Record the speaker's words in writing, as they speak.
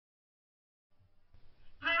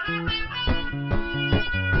All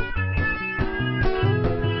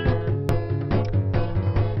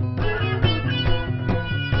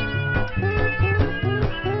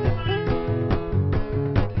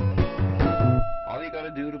you gotta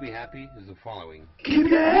do to be happy is the following. Keep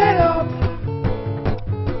your head up.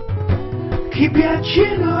 Keep your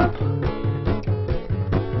chin up.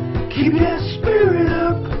 Keep your spirit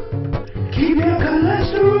up. Keep your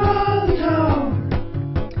cholesterol down.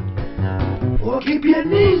 Or keep your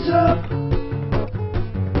knees up.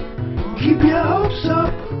 Keep your hopes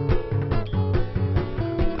up.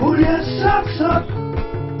 Pull your socks up.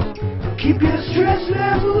 Keep your stress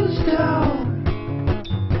levels down.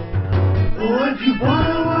 Oh, if you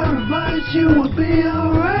wanna wear advice, you will be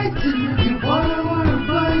alright. And if you wanna wear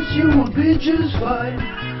advice, you will be just fine.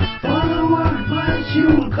 Wanna wear advice, you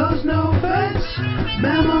will cause no offense.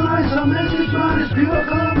 Memorize our message, mine is pure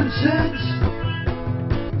common sense.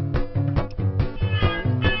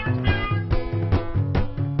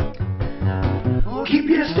 Oh, keep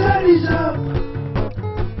your studies up.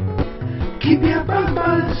 Keep your back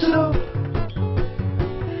balance up.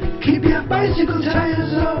 Keep your bicycle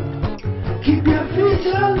tires up. Keep your feet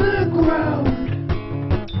on the ground.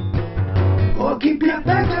 Or keep your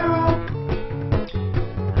backer up.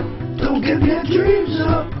 Don't give your dreams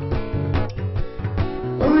up.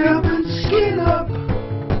 Hurry up and skin up.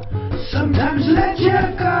 Sometimes let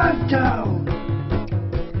your guard down.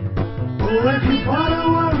 Oh, if you wanna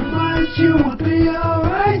wear advice, you will be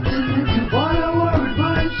alright. And if you wanna wear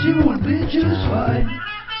advice, you will be just fine.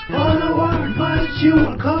 Wanna wear advice, you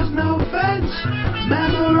will cause no offense.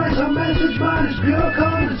 Memorize our message, mine is pure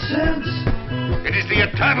common sense. It is the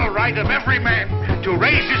eternal right of every man to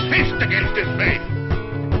raise his fist against his fate.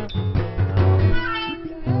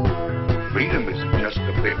 Freedom isn't just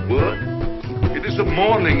a big word. It is the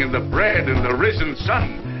morning and the bread and the risen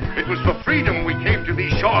sun. It was for freedom we came to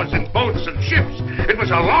these shores in boats and ships. It was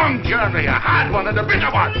a long journey, a hard one and a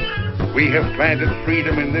bitter one. We have planted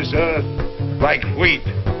freedom in this earth like wheat.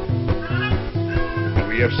 And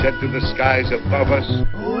we have said to the skies above us,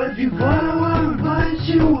 oh, if you wanna wear advice,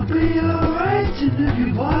 you will be alright. And if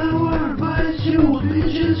you wanna wear advice, you will be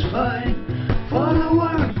just fine. Wanna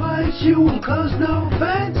wear advice, you will cause no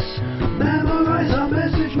offense. Memorize our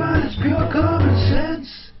message, mine is pure common sense.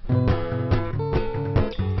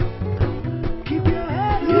 Keep your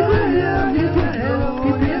head up. Keep your head up.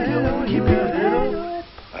 Keep your head up. Keep your head up.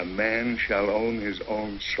 a man shall own his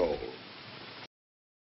own soul.